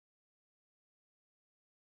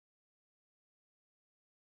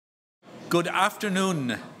Good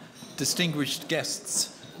afternoon, distinguished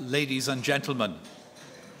guests, ladies and gentlemen.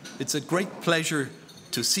 It's a great pleasure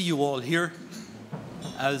to see you all here.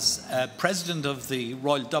 As President of the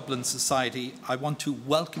Royal Dublin Society, I want to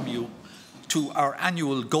welcome you to our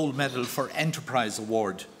annual Gold Medal for Enterprise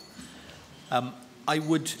Award. I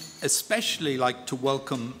would especially like to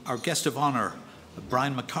welcome our guest of honour,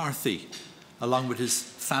 Brian McCarthy, along with his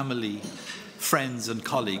family, friends and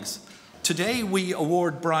colleagues. Today we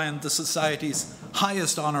award Brian the Society's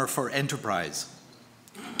highest honour for enterprise.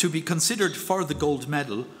 To be considered for the Gold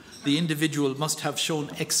Medal, the individual must have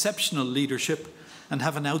shown exceptional leadership and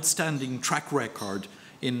have an outstanding track record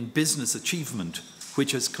in business achievement,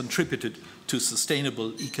 which has contributed to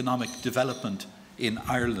sustainable economic development in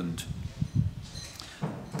Ireland.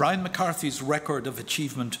 Brian McCarthy's record of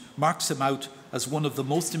achievement marks him out as one of the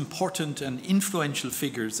most important and influential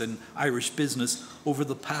figures in Irish business over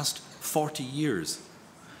the past 40 years.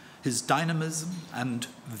 His dynamism and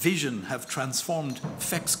vision have transformed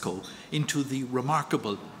Fexco into the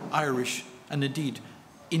remarkable Irish and indeed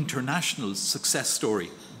international success story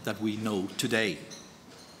that we know today.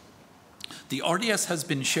 The RDS has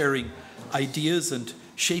been sharing ideas and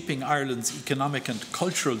shaping Ireland's economic and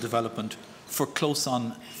cultural development for close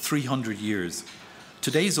on 300 years.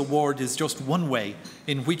 Today's award is just one way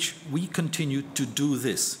in which we continue to do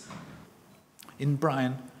this. In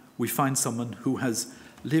Brian, we find someone who has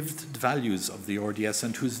lived the values of the RDS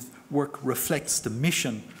and whose work reflects the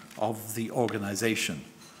mission of the organisation.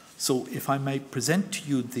 So if I may present to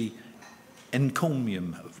you the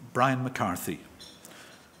encomium of Brian McCarthy,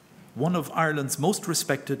 one of Ireland's most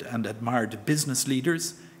respected and admired business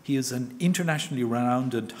leaders. He is an internationally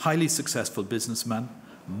renowned and highly successful businessman,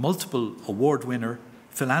 multiple award winner,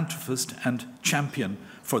 philanthropist and champion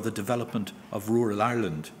for the development of rural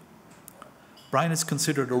Ireland. Brian is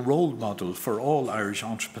considered a role model for all Irish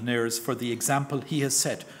entrepreneurs for the example he has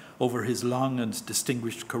set over his long and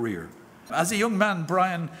distinguished career. As a young man,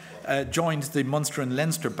 Brian joined the Munster and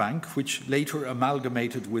Leinster Bank, which later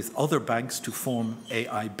amalgamated with other banks to form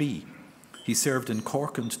AIB. He served in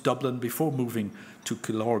Cork and Dublin before moving to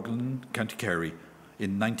Killorglin, County Kerry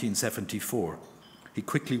in 1974. He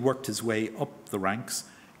quickly worked his way up the ranks,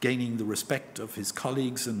 gaining the respect of his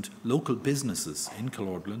colleagues and local businesses in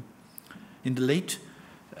Killorglin. In the late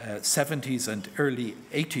 70s and early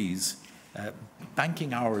 80s,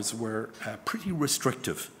 banking hours were pretty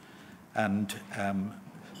restrictive, and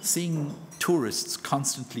seeing tourists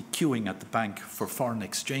constantly queuing at the bank for foreign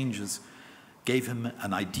exchanges gave him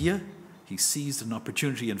an idea. He seized an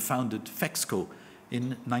opportunity and founded Fexco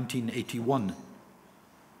in 1981.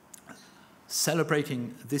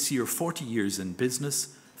 Celebrating this year 40 years in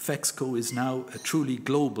business, Fexco is now a truly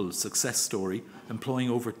global success story, employing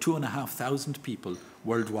over 2,500 people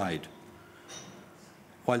worldwide.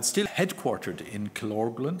 While still headquartered in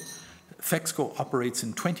Killorglin, Fexco operates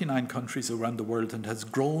in 29 countries around the world and has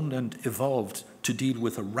grown and evolved to deal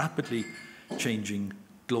with a rapidly changing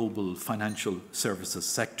global financial services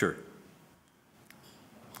sector.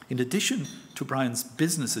 In addition to Brian's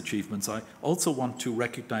business achievements, I also want to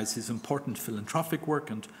recognise his important philanthropic work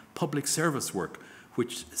and public service work,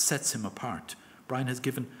 which sets him apart. Brian has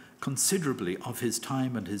given considerably of his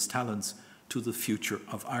time and his talents to the future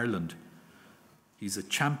of Ireland. He's a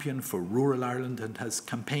champion for rural Ireland and has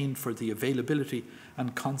campaigned for the availability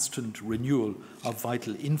and constant renewal of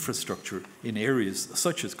vital infrastructure in areas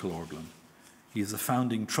such as Killorglin. He is a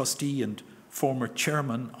founding trustee and former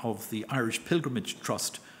chairman of the Irish Pilgrimage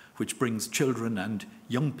Trust, which brings children and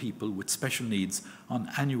young people with special needs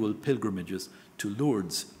on annual pilgrimages to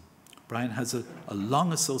Lourdes. Brian has a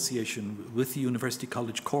long association with the University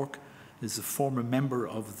College Cork, is a former member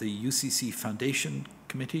of the UCC Foundation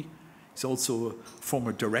Committee. He's also a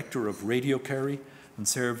former director of Radio Kerry and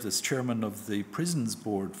served as chairman of the Prisons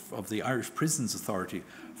Board of the Irish Prisons Authority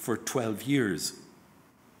for 12 years.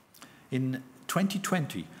 In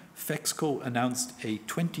 2020, Fexco announced a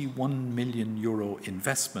 €21 million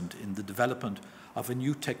investment in the development of a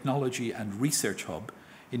new technology and research hub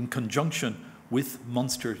in conjunction with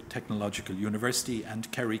Munster Technological University and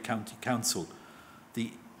Kerry County Council.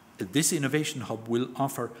 This innovation hub will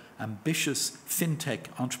offer ambitious fintech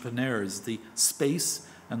entrepreneurs the space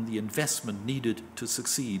and the investment needed to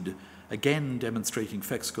succeed, again demonstrating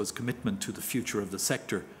Fexco's commitment to the future of the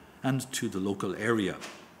sector and to the local area.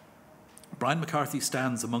 Brian McCarthy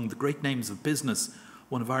stands among the great names of business,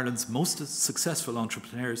 one of Ireland's most successful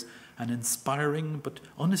entrepreneurs, an inspiring but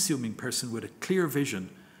unassuming person with a clear vision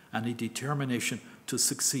and a determination to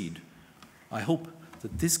succeed. I hope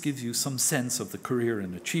that this gives you some sense of the career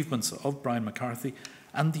and achievements of Brian McCarthy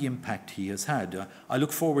and the impact he has had. I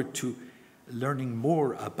look forward to learning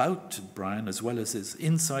more about Brian, as well as his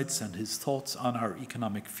insights and his thoughts on our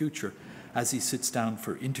economic future, as he sits down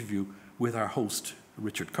for interview with our host,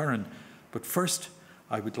 Richard Curran. But first,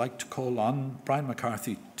 I would like to call on Brian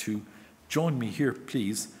McCarthy to join me here,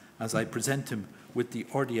 please, as I present him with the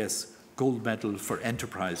RDS Gold Medal for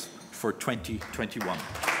Enterprise for 2021.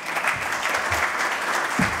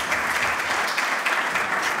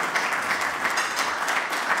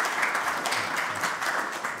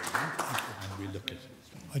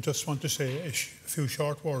 I just want to say a few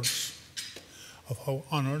short words of how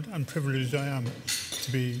honoured and privileged I am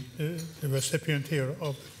to be the recipient here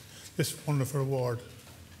of this wonderful award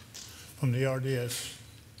from the RDS.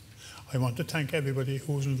 I want to thank everybody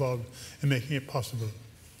who was involved in making it possible.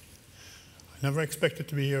 I never expected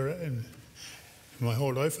to be here in my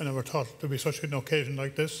whole life. I never thought there'd be such an occasion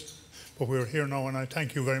like this, but we're here now, and I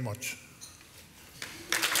thank you very much.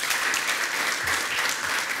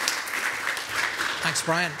 Thanks,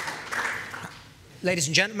 Brian. Ladies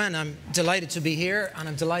and gentlemen, I'm delighted to be here, and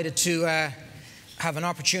I'm delighted to have an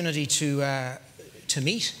opportunity to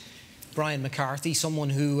meet Brian McCarthy,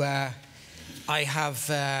 someone who I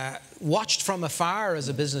have watched from afar as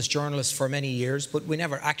a business journalist for many years, but we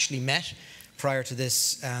never actually met prior to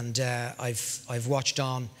this, and I've watched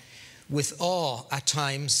on with awe at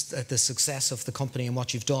times at the success of the company and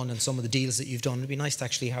what you've done and some of the deals that you've done. It'd be nice to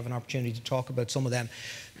actually have an opportunity to talk about some of them.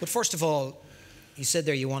 But first of all, you said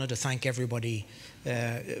there you wanted to thank everybody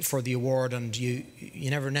for the award, and you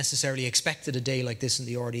never necessarily expected a day like this in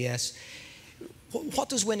the RDS. What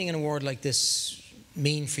does winning an award like this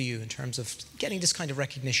mean for you in terms of getting this kind of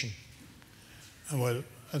recognition? Well,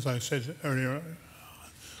 as I said earlier,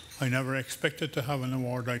 I never expected to have an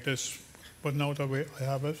award like this, but now that I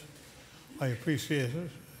have it, I appreciate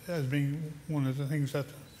it as being one of the things that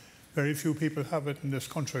very few people have it in this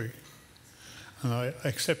country. And I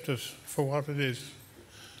accept it for what it is,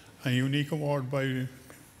 a unique award by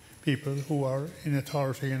people who are in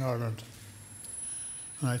authority in Ireland.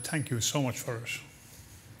 And I thank you so much for it.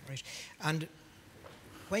 Right. And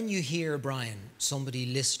when you hear, Brian, somebody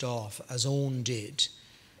list off, as Owen did,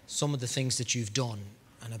 some of the things that you've done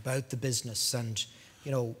and about the business and,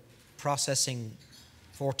 you know, processing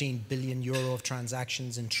 14 billion euro of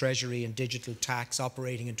transactions in treasury and digital tax,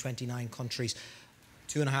 operating in 29 countries,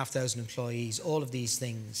 2,500 employees, all of these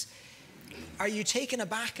things. Are you taken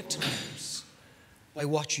aback at times by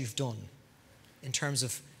what you've done in terms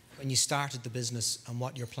of when you started the business and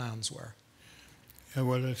what your plans were? Yeah,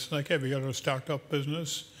 well, it's like every other start-up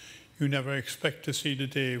business. You never expect to see the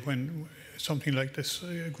day when something like this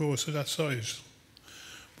grows to that size.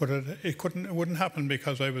 But it wouldn't happen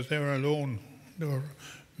because I was there alone. There were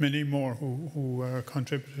many more who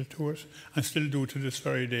contributed to it and still do to this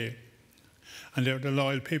very day. And they're the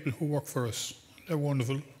loyal people who work for us. They're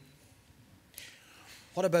wonderful.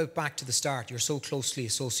 What about back to the start? You're so closely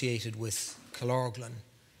associated with Killorglin.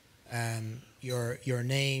 Your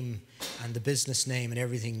name and the business name and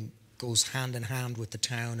everything goes hand in hand with the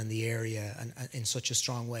town and the area and in such a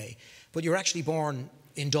strong way. But you were actually born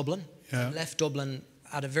in Dublin. Yeah. And left Dublin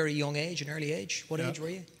at a very young age, an early age. What age were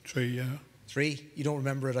you? 3, yeah. 3? You don't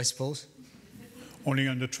remember it, I suppose? Only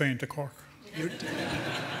on the train to Cork.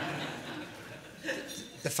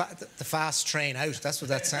 The fast train out, that's what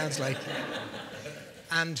that sounds like.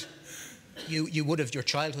 And you would have, your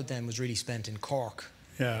childhood then was really spent in Cork.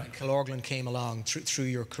 Yeah. Killorglin came along through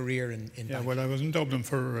your career in yeah, banking. well, I was in Dublin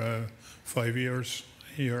for 5 years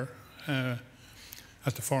here at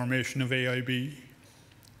the formation of AIB.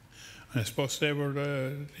 And I suppose they were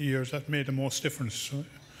the years that made the most difference to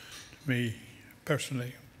me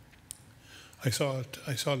personally. I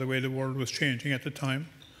saw the way the world was changing at the time.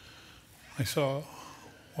 I saw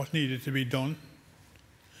what needed to be done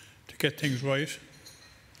to get things right.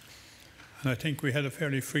 And I think we had a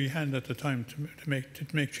fairly free hand at the time to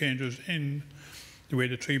make changes in the way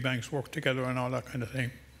the 3 banks worked together and all that kind of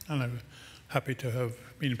thing. And I'm happy to have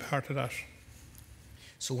been part of that.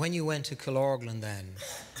 So when you went to Killorglin then,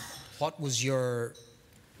 what was your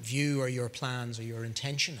view or your plans or your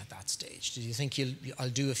intention at that stage? Did you think I'll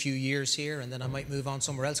do a few years here and then I might move on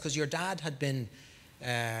somewhere else? Because your dad had been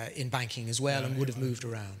in banking as well and would have moved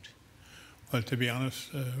around. Well, to be honest,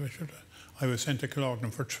 Richard, I was sent to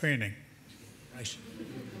Killorglin for training. Right.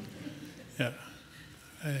 Yeah,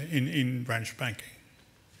 in branch banking.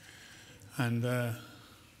 And it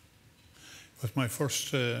was my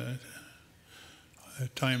first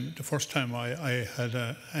time, the first time I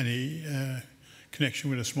had any connection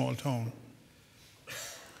with a small town.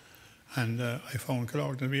 And I found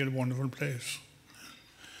Killorglin to be a wonderful place.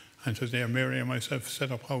 And today Mary and myself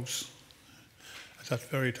set up house at that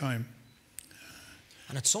very time.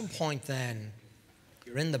 And at some point then,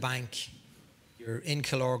 you're in the bank, you're in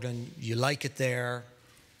Killorglin, you like it there,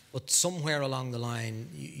 but somewhere along the line,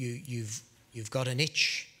 you've got an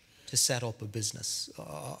itch to set up a business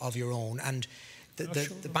of your own. And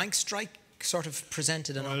the bank strike sort of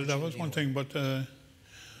presented an opportunity. Well, that was one thing, but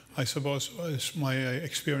I suppose my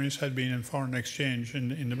experience had been in foreign exchange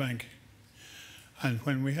in the bank. And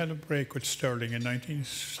when we had a break with sterling in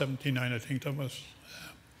 1979, I think that was,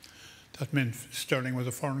 that meant sterling was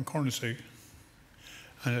a foreign currency.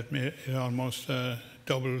 And it almost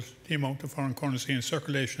doubled the amount of foreign currency in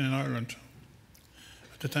circulation in Ireland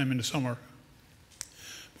at the time in the summer.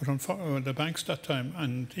 But the banks that time,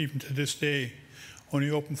 and even to this day,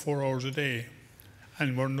 only open 4 hours a day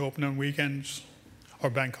and weren't open on weekends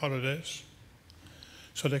or bank holidays.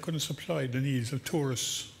 So they couldn't supply the needs of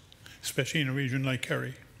tourists, especially in a region like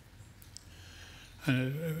Kerry.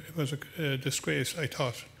 And it was a disgrace, I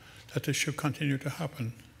thought, that this should continue to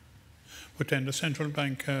happen. But then the central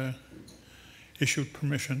bank issued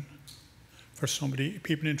permission for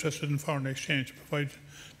people interested in foreign exchange to provide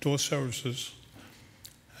those services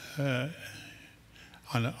on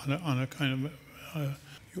a kind of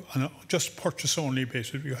on a just purchase only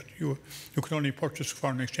basis. You could only purchase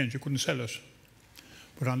foreign exchange, you couldn't sell it.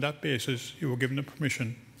 But on that basis, you were given the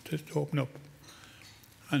permission to open up.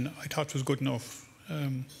 And I thought it was good enough.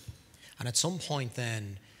 And at some point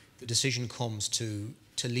then, the decision comes to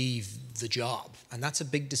leave the job. And that's a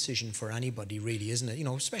big decision for anybody, really, isn't it? You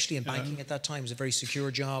know, especially in banking at that time, it was a very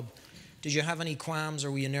secure job. Did you have any qualms,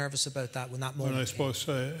 or were you nervous about that when that moment Well, I suppose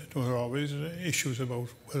there were always issues about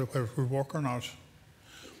whether it would work or not.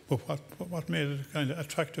 But what made it kind of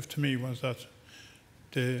attractive to me was that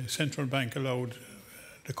the central bank allowed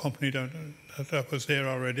the company that was there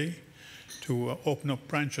already to open up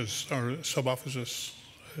branches or sub-offices,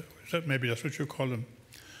 maybe that's what you call them,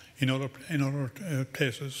 in other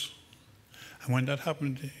places. And when that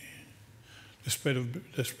happened, the spread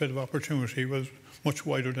of opportunity was much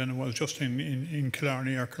wider than it was just in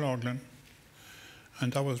Killarney or Killorglin.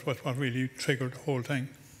 And that was what really triggered the whole thing.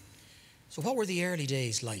 So what were the early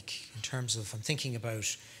days like in terms of, I'm thinking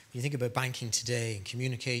about, when you think about banking today and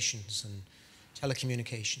communications and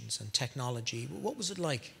telecommunications and technology, what was it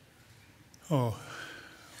like? Oh,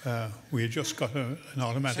 we had just got an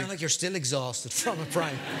automatic... You sound like you're still exhausted from it,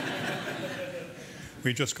 Brian.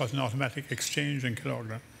 We just got an automatic exchange in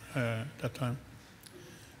Killorglin that time.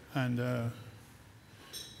 And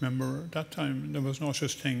remember, that time there was no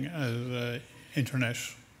such thing as internet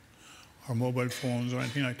or mobile phones or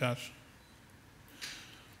anything like that.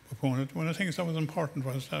 But one of the things that was important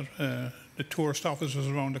was that the tourist offices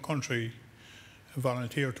around the country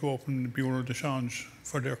volunteered to open the Bureau de Change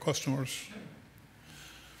for their customers.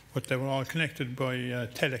 But they were all connected by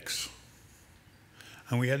telex.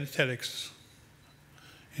 And we had a telex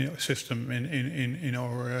system in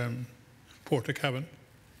our porta cabin,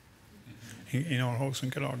 in our house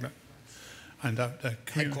in Killorglin. And that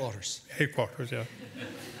Headquarters. Headquarters, yeah.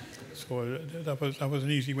 So that was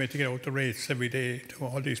an easy way to get out the rates every day to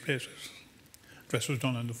all these places. The rest was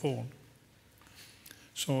done on the phone.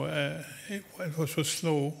 So it was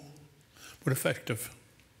slow but effective.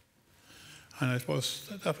 And I suppose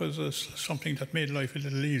that was something that made life a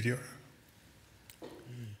little easier.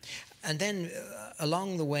 And then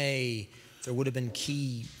along the way, there would have been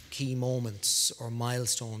key moments or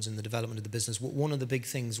milestones in the development of the business. One of the big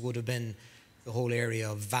things would have been the whole area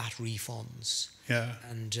of VAT refunds. Yeah.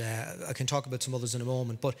 And I can talk about some others in a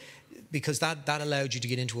moment, but because that allowed you to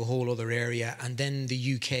get into a whole other area, and then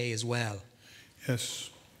the UK as well.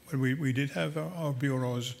 Yes. Well, we did have our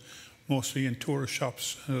bureaus mostly in tourist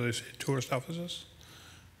shops, tourist offices.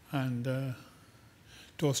 And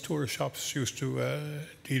those tourist shops used to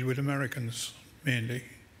deal with Americans mainly.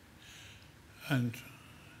 And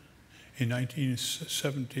in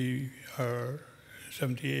 1970 or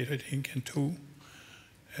 78, I think, and 2,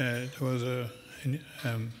 there was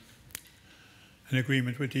an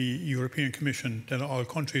agreement with the European Commission that all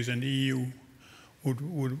countries in the EU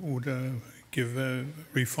would give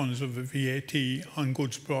refunds of VAT on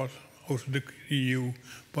goods brought out of the EU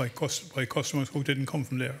by customers who didn't come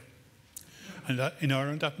from there. And that, in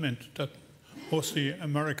Ireland, that meant that mostly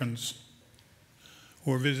Americans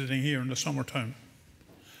who were visiting here in the summertime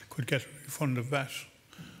could get a refund of VAT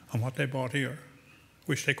on what they bought here,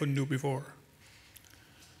 which they couldn't do before.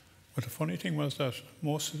 But the funny thing was that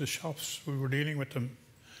most of the shops we were dealing with them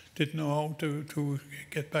didn't know how to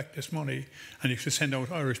get back this money, and used to send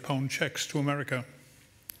out Irish pound checks to America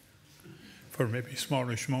for maybe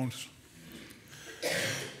smallish amounts.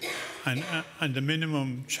 And the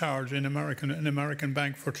minimum charge in an American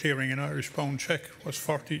bank for clearing an Irish pound check was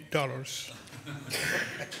 $40.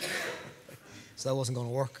 So that wasn't going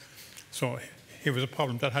to work. So it was a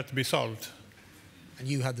problem that had to be solved. And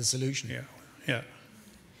you had the solution. Yeah, yeah.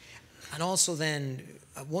 And also then,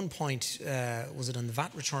 at one point, was it on the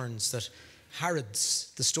VAT returns that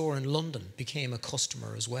Harrods, the store in London, became a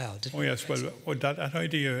customer as well? Oh yes, well that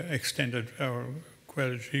idea extended, our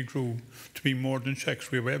quality grew to be more than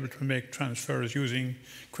checks. We were able to make transfers using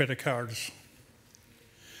credit cards.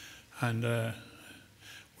 And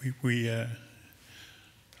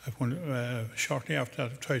shortly after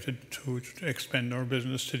that, tried to expand our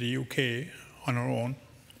business to the UK on our own.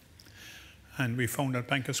 And we found that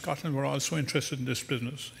Bank of Scotland were also interested in this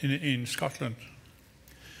business in Scotland.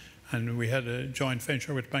 And we had a joint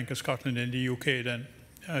venture with Bank of Scotland in the UK then,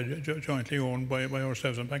 jointly owned by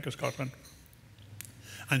ourselves and Bank of Scotland.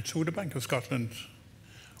 And through the Bank of Scotland,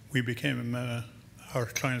 we became, one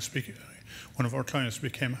of our clients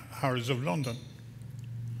became Harrods of London,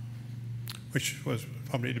 which was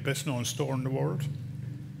probably the best known store in the world.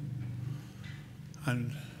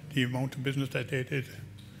 And the amount of business that they did,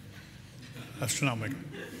 astronomical.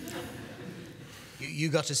 You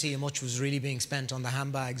got to see how much was really being spent on the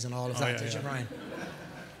handbags and all of that, did you, Brian?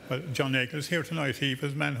 Well, John Nagle is here tonight. He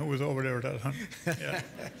was the man who was over there at that time. Yeah.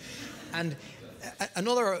 And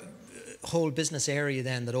another whole business area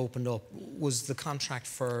then that opened up was the contract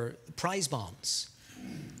for prize bonds.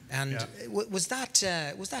 And was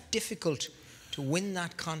that difficult to win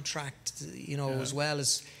that contract, you know, as well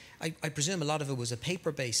as, I presume a lot of it was a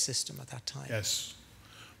paper-based system at that time? Yes.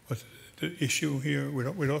 But the issue here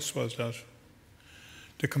with us was that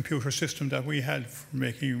the computer system that we had for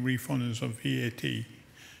making refunds of VAT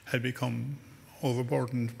had become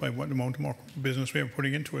overburdened by what amount of more business we were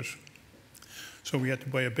putting into it. So we had to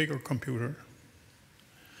buy a bigger computer.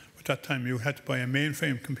 At that time, you had to buy a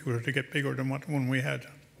mainframe computer to get bigger than what one we had.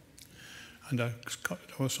 And that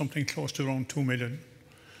was something close to around 2 million.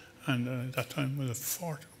 And at that time was a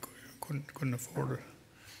fort, couldn't afford it.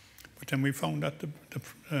 But then we found that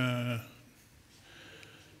the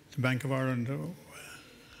Bank of Ireland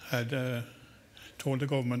had told the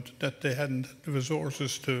government that they hadn't the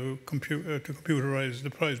resources to computerise the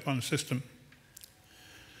prize bond system.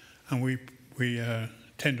 And we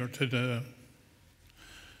tendered to the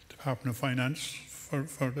Department of Finance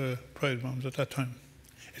for the prize bonds at that time.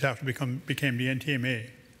 It after became the NTMA,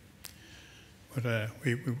 but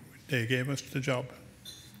they gave us the job.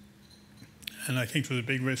 And I think there was a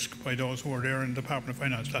big risk by those who were there in the Department of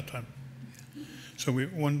Finance at that time. So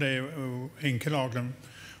one day in Killorglin,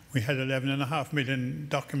 we had 11.5 million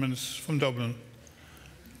documents from Dublin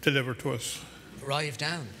delivered to us. Arrived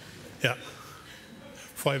down? Yeah.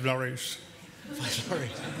 5 lorries. 5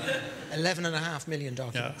 lorries. 11.5 million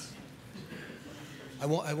documents. Yeah.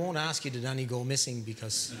 I won't ask you, did any go missing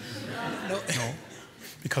because... No.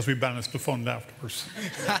 Because we balanced the fund afterwards.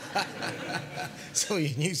 So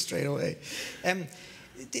you knew straight away.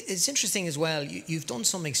 It's interesting as well, you've done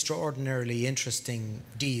some extraordinarily interesting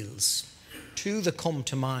deals. Two that come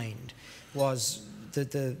to mind was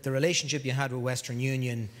the relationship you had with Western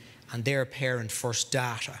Union and their parent First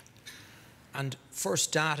Data. And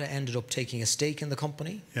First Data ended up taking a stake in the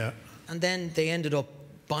company. Yeah. And then they ended up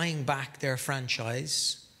buying back their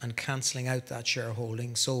franchise and cancelling out that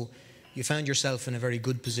shareholding. So you found yourself in a very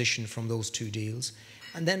good position from those two deals.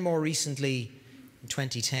 And then more recently, in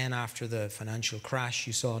 2010, after the financial crash,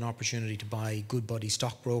 you saw an opportunity to buy Goodbody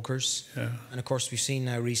Stockbrokers. Yeah. And of course, we've seen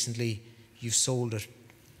now recently you've sold it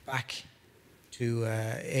back to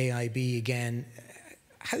AIB again.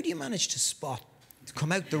 How do you manage to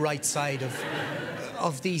come out the right side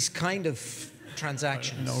of these kind of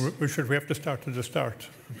transactions? No, Richard, we have to start at the start.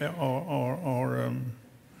 Our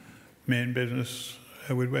main business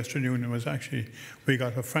with Western Union was actually, we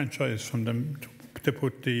got a franchise from them to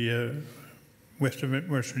put the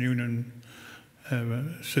Western Union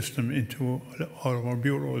system into all of our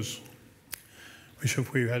bureaus, which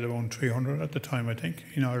we had around 300 at the time, I think,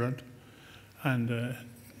 in Ireland. And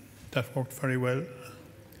that worked very well.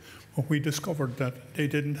 But we discovered that they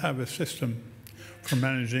didn't have a system for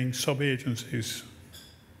managing sub-agencies.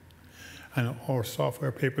 And our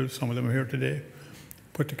software people, some of them are here today,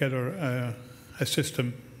 put together a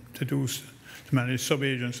system to manage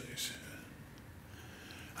sub-agencies.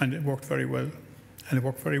 And it worked very well. And it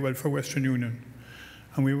worked very well for Western Union.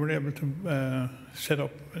 And we were able to set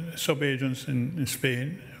up sub-agents in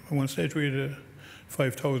Spain. At one stage we had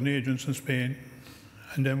 5,000 agents in Spain.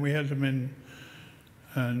 And then we had them in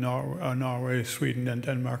Norway, Sweden, and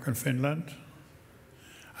Denmark and Finland.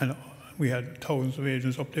 And we had thousands of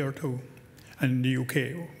agents up there too. And in the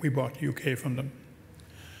UK, we bought the UK from them.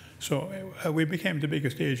 So we became the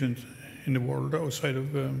biggest agent in the world outside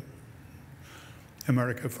of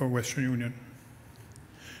America for Western Union.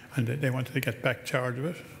 And they wanted to get back charge of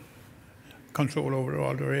it, control over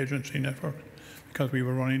all their agency network, because we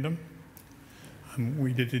were running them. And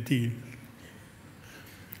we did a deal.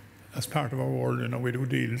 As part of our world, you know, we do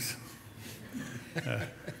deals.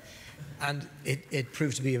 And it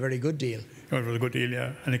proved to be a very good deal. It was a good deal,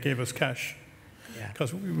 yeah. And it gave us cash.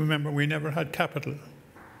 Because remember, we never had capital.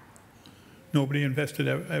 Nobody invested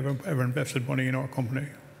ever invested money in our company.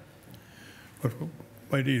 But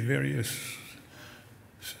by these various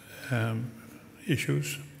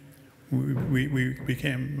issues, we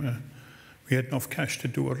became, we had enough cash to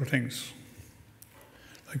do other things,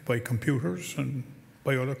 like buy computers and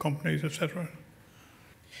buy other companies, etc.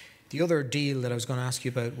 The other deal that I was going to ask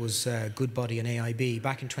you about was Goodbody and AIB.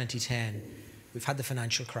 Back in 2010, we've had the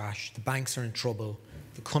financial crash. The banks are in trouble.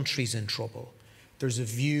 The country's in trouble. There's a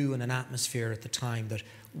view and an atmosphere at the time that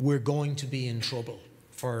we're going to be in trouble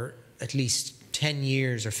for at least 10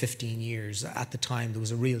 years or 15 years. At the time, there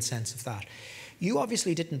was a real sense of that. You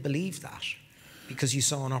obviously didn't believe that because you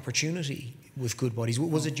saw an opportunity with Goodbody.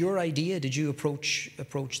 Was it your idea? Did you approach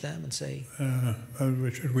them and say? Well,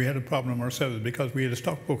 Richard, we had a problem ourselves because we had a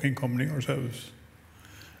stockbroking company ourselves.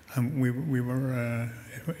 And we were,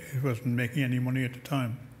 it wasn't making any money at the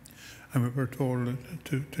time. And we were told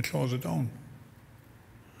to close it down.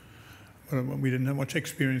 But we didn't have much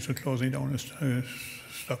experience with closing down a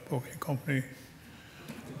stockbroking company.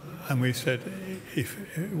 And we said,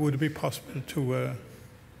 would it be possible to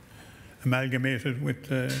amalgamate it with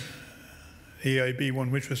the AIB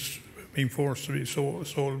one, which was being forced to be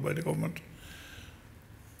sold by the government.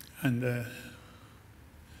 And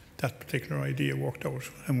that particular idea worked out,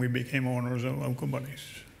 and we became owners of companies.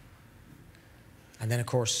 And then, of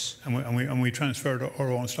course... And we transferred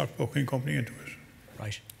our own stockbroking company into it.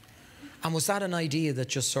 Right. And was that an idea that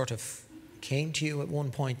just sort of came to you at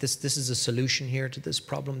one point? This is a solution here to this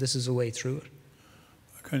problem, this is a way through it?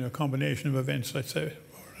 A kind of combination of events, I'd say,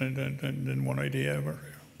 than one idea ever.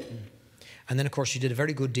 Mm. And then, of course, you did a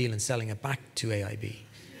very good deal in selling it back to AIB.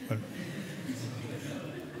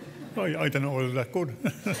 Well, I don't know, was that good?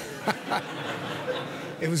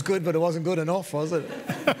 It was good, but it wasn't good enough, was it?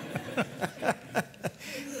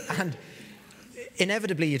 And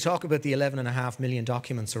inevitably, you talk about the 11.5 million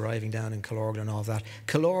documents arriving down in Killorglin and all of that.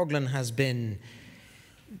 Killorglin has been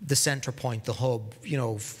the centre point, the hub, you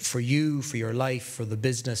know, for you, for your life, for the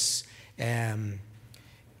business. Were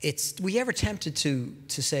you ever tempted to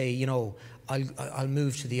say, you know, I'll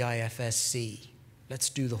move to the IFSC. Let's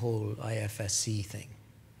do the whole IFSC thing.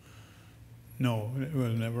 No, it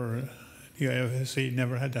was never. The IFSC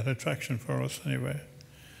never had that attraction for us anyway,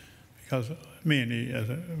 because mainly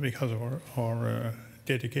because of our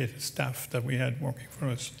dedicated staff that we had working for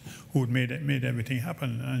us, who had made everything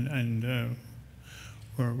happen and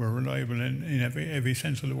were reliable in every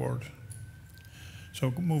sense of the word.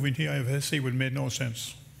 So moving to the IFSC would have made no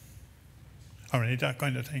sense, or any that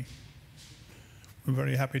kind of thing. We're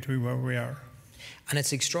very happy to be where we are. And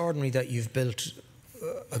it's extraordinary that you've built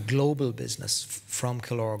a global business from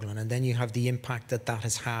Killorglin, and then you have the impact that that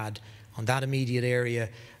has had on that immediate area,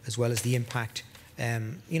 as well as the impact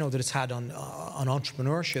you know, that it's had on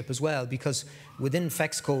entrepreneurship as well. Because within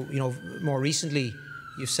Fexco, you know, more recently,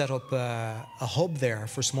 you've set up a hub there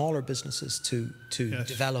for smaller businesses to yes.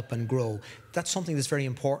 develop and grow. That's something that's very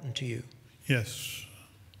important to you. Yes,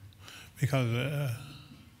 because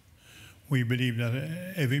we believe that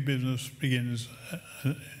every business begins,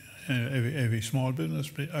 every small business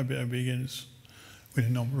begins with a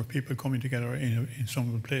number of people coming together in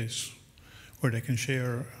some place where they can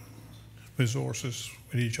share resources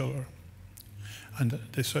with each other. And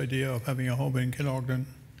this idea of having a hub in Killorglin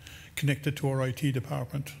connected to our IT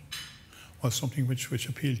department was something which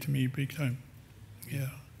appealed to me big time.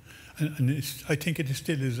 Yeah, and I think it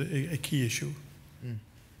still is a key issue. Mm.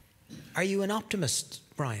 Are you an optimist,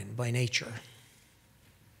 Brian, by nature?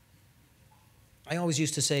 I always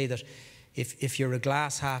used to say that if you're a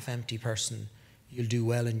glass half empty person, you'll do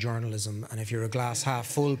well in journalism, and if you're a glass half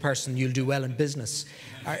full person, you'll do well in business.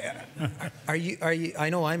 Are you? I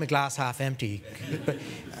know I'm a glass half empty, but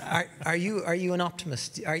are you an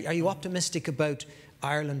optimist? Are you optimistic about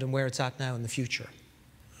Ireland and where it's at now in the future?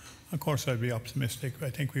 Of course, I'd be optimistic. I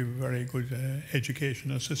think we have a very good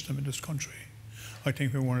educational system in this country. I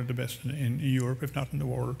think we're one of the best in Europe, if not in the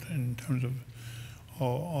world, in terms of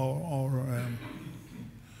our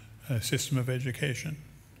system of education.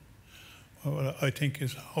 What I think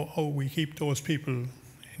is how we keep those people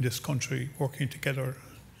in this country working together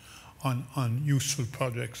on useful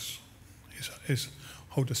projects is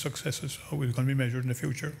how the success is, how it's going to be measured in the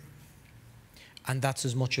future. And that's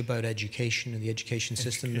as much about education and the education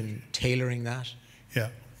system and tailoring that? Yeah.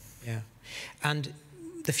 Yeah. And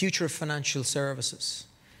the future of financial services,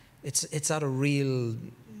 it's at a real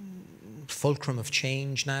fulcrum of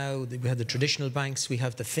change now. We have the traditional banks, we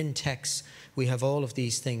have the fintechs, we have all of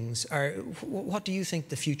these things. What do you think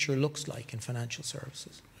the future looks like in financial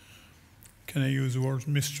services? Can I use the word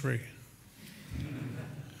mystery?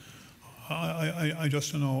 I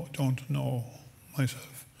just don't know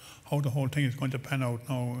myself how the whole thing is going to pan out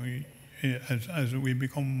now as we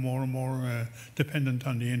become more and more dependent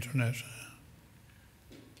on the internet.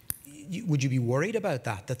 Would you be worried about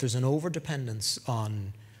that there's an over-dependence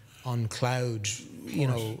on cloud, you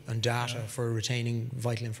know, and data for retaining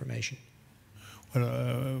vital information?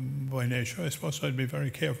 Well, by nature, I suppose I'd be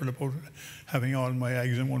very careful about having all my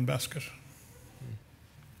eggs in one basket.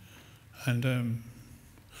 And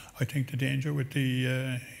I think the danger with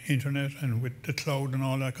the internet and with the cloud and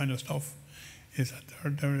all that kind of stuff is that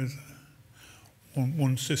there is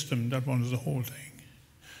one system that runs the whole thing.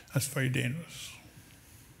 That's very dangerous,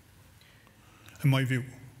 in my view.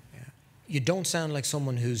 Yeah. You don't sound like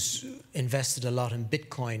someone who's invested a lot in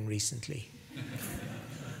Bitcoin recently.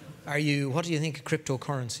 What do you think of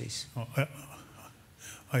cryptocurrencies? Oh,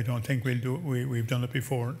 I don't think we'll do it. We've done it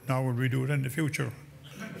before. Now will we do it in the future?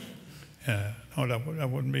 No, that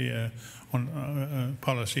wouldn't be a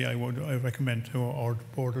policy I recommend to our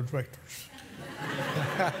board of directors.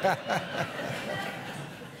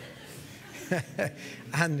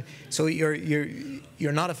 And so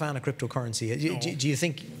you're not a fan of cryptocurrency. No. Do you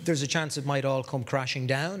think there's a chance it might all come crashing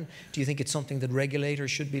down? Do you think it's something that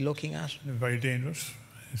regulators should be looking at? Very dangerous,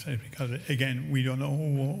 because again, we don't know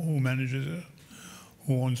who manages it,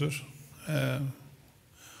 who owns it,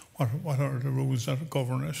 what are the rules that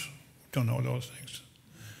govern it. Don't know those things.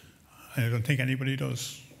 I don't think anybody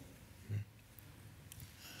does.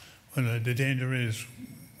 Well, the danger is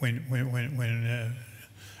when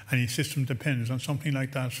any system depends on something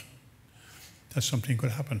like that, that something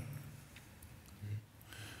could happen.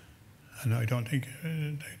 And I don't think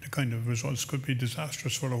the kind of results could be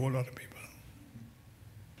disastrous for a whole lot of people.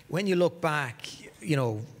 When you look back,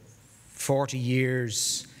 40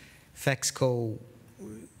 years, Fexco,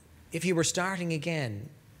 if you were starting again,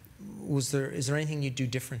 is there anything you'd do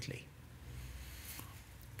differently?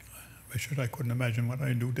 I couldn't imagine what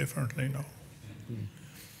I'd do differently, no.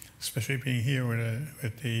 Especially being here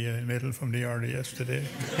with the medal from the RDS today.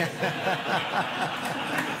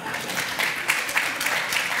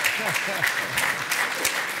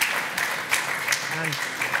 And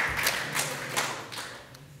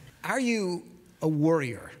are you a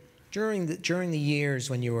worrier? During the years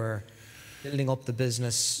when you were building up the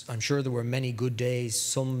business, I'm sure there were many good days,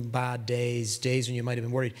 some bad days, days when you might have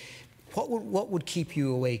been worried. What would keep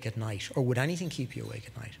you awake at night, or would anything keep you awake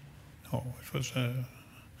at night? No, it was a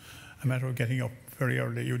matter of getting up very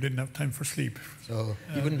early. You didn't have time for sleep. So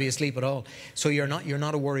you wouldn't be asleep at all. So you're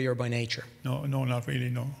not a worrier by nature. No, not really,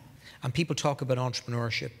 no. And people talk about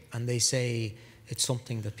entrepreneurship, and they say it's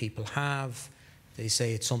something that people have. They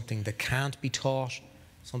say it's something that can't be taught.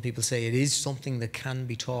 Some people say it is something that can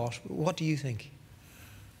be taught. What do you think?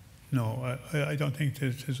 No, I don't think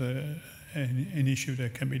this is an issue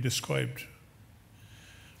that can be described.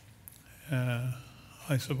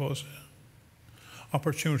 I suppose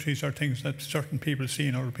opportunities are things that certain people see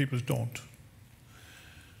and other people don't.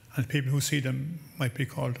 And people who see them might be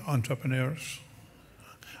called entrepreneurs.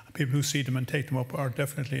 People who see them and take them up are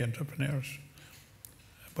definitely entrepreneurs.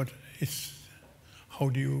 But it's how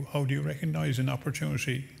do you recognise an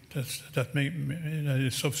opportunity that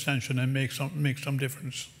is substantial and makes some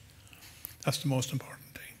difference? That's the most important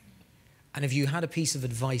thing. And if you had a piece of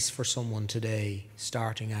advice for someone today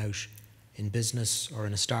starting out in business or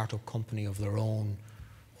in a startup company of their own,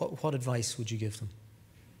 what advice would you give them?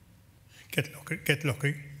 Get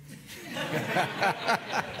lucky.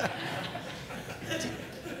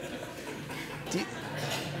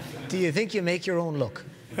 Do you think you make your own luck?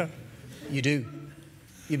 Yeah. You do?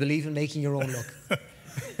 You believe in making your own luck?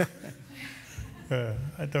 There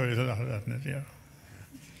is a lot of that in it, yeah.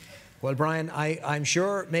 Well, Brian, I'm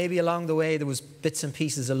sure maybe along the way there was bits and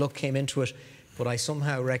pieces of luck came into it, but I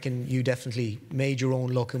somehow reckon you definitely made your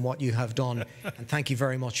own luck in what you have done. And thank you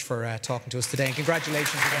very much for talking to us today, and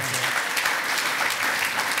congratulations again.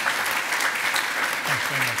 Thanks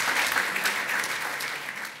very much.